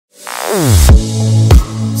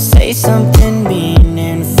Say something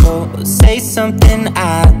meaningful, say something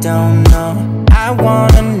I don't know. I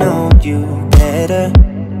wanna know you better.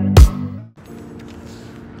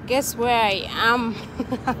 Guess where I am?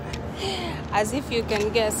 As if you can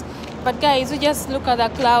guess. But guys, you just look at the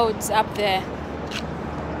clouds up there.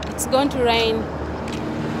 It's going to rain.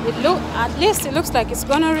 At least it looks like it's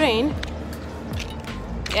gonna rain.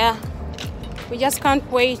 Yeah, we just can't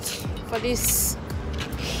wait for this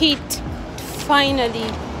heat to finally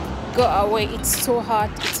go away. It's so hot.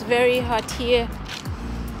 It's very hot here.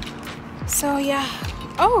 So yeah.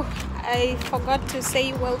 Oh, I forgot to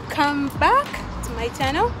say welcome back to my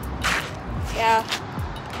channel. Yeah,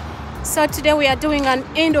 so today we are doing an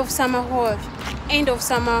end of summer haul, end of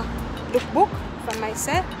summer lookbook for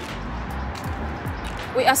myself.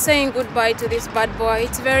 We are saying goodbye to this bad boy.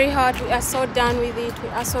 It's very hot. We are so done with it. We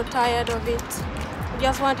are so tired of it. We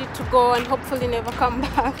just want it to go and hopefully never come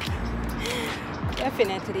back.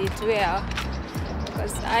 Definitely it will,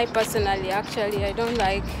 because I personally I don't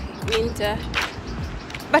like winter,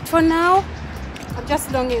 but for now I'm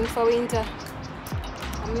just longing for winter.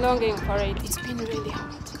 I'm longing for it. It's been really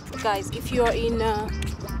hot, guys. If you're in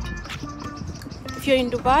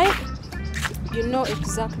Dubai, you know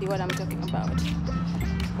exactly what I'm talking about.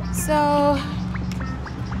 So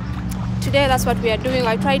today that's what we are doing.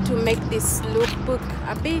 I tried to make this lookbook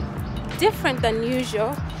a bit different than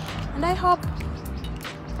usual, and I hope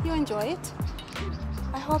you enjoy it.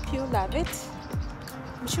 I hope you love it.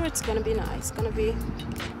 I'm sure it's gonna be nice. It's gonna be,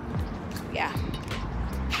 yeah.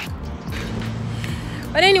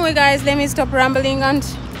 But anyway guys, let me stop rambling and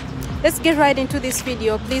let's get right into this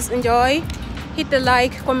video. Please enjoy, hit the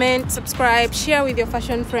like, comment, subscribe, share with your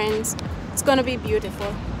fashion friends. It's gonna be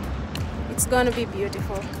beautiful. It's gonna be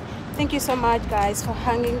beautiful. Thank you so much guys for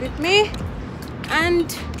hanging with me,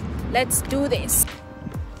 and let's do this.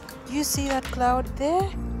 Do you see that cloud there?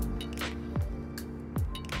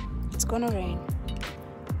 It's gonna rain.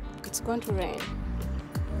 It's going to rain.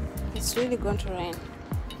 It's really going to rain.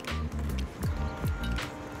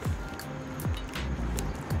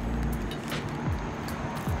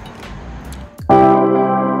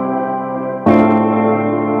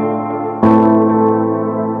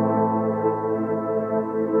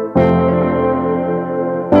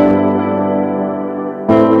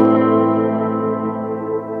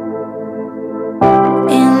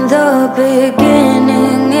 In the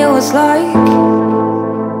beginning, it was like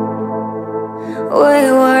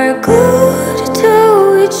we were glued to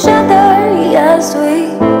each other, yes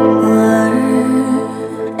we were.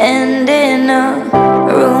 And in a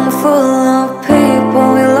room full of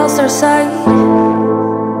people, we lost our sight.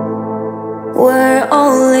 We're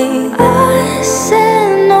only us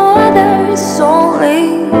and no others,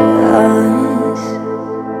 only us.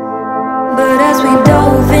 But as we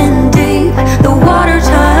dove in deep, the water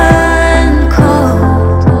turned cold.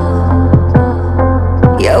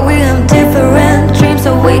 Yeah, we have different dreams,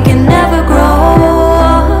 so we can never grow.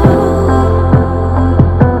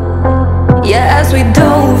 Yeah, as we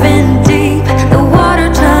dove in deep, the water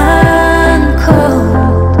turned cold.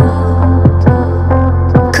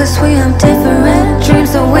 'Cause we have different dreams,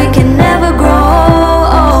 so we can never grow.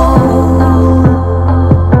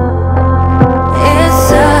 It's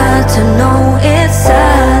sad to know, it's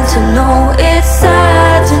sad to know, it's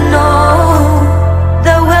sad to know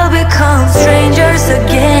that we'll become strangers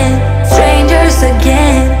again, strangers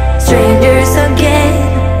again, strangers again.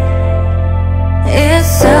 It's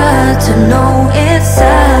sad to know, it's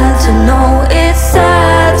sad to know, it's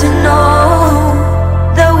sad to know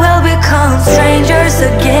that we'll become strangers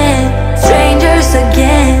again, strangers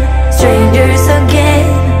again, strangers again.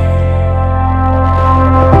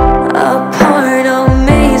 A part of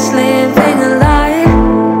me is living a lie.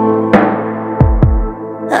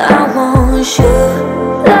 I want you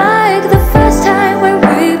like the first time when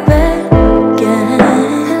we began.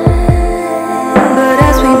 But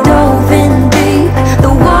as we dove in deep,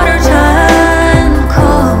 the water turned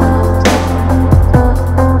cold.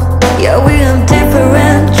 Yeah, we have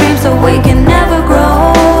different dreams, so we can never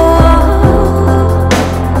grow.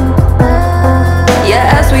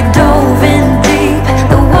 Yeah, as we dove in deep,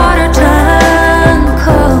 the water turned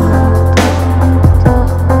cold.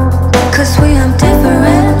 'Cause we have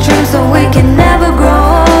different dreams, so we can never